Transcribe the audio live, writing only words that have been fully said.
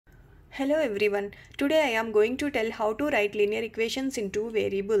Hello everyone. Today I am going to tell how to write linear equations in two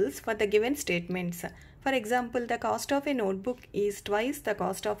variables for the given statements. For example, the cost of a notebook is twice the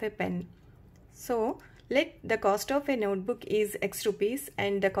cost of a pen. So, let the cost of a notebook is X rupees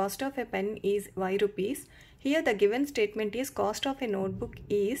and the cost of a pen is Y rupees. Here the given statement is cost of a notebook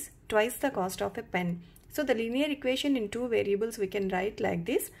is twice the cost of a pen. So, the linear equation in two variables we can write like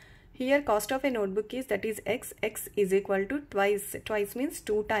this. Here cost of a notebook is that is x is equal to twice means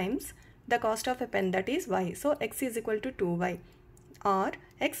 2 times the cost of a pen, that is y. So x is equal to 2y, or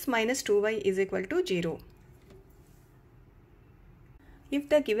x minus 2y is equal to 0. If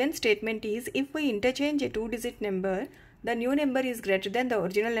the given statement is if we interchange a 2-digit number, the new number is greater than the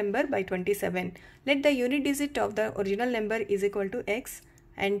original number by 27. Let the unit digit of the original number is equal to x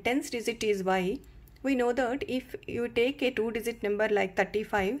and tens digit is y. We know that if you take a 2-digit number like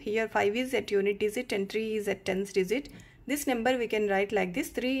 35, here 5 is at unit digit and 3 is at tens digit. This number we can write like this,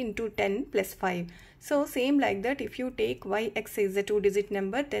 3 into 10 plus 5. So same like that, if you take yx is a 2-digit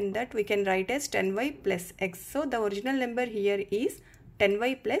number, then that we can write as 10y plus x. So the original number here is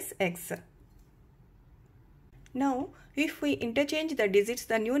 10y plus x. Now if we interchange the digits,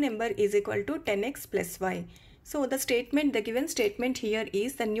 the new number is equal to 10x plus y. So the given statement here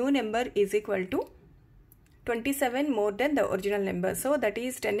is the new number is equal to 27 more than the original number. So that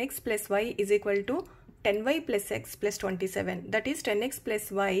is 10x plus y is equal to 10y plus x plus 27. That is 10x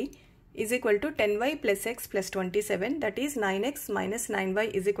plus y is equal to 10y plus x plus 27. That is 9x minus 9y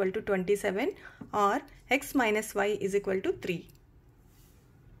is equal to 27, or x minus y is equal to 3.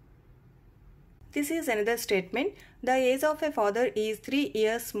 This is another statement. The age of a father is 3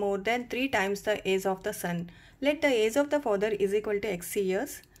 years more than 3 times the age of the son. Let the age of the father is equal to x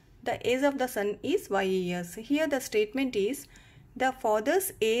years. The age of the son is y years. Here the statement is the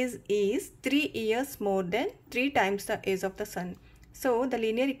father's age is 3 years more than 3 times the age of the son. So the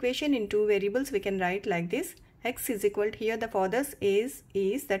linear equation in two variables we can write like this. X is equal to, here the father's age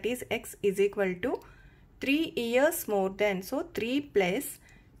is, that is x is equal to 3 years more than, so 3 plus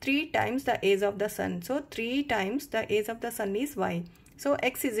 3 times the age of the son. So 3 times the age of the son is y. So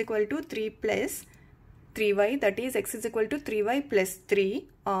x is equal to 3 plus 3y, that is x is equal to 3y plus 3,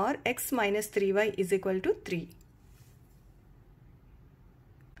 or x minus 3y is equal to 3.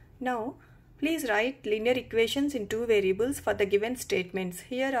 Now please write linear equations in two variables for the given statements.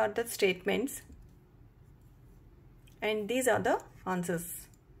 Here are the statements and these are the answers.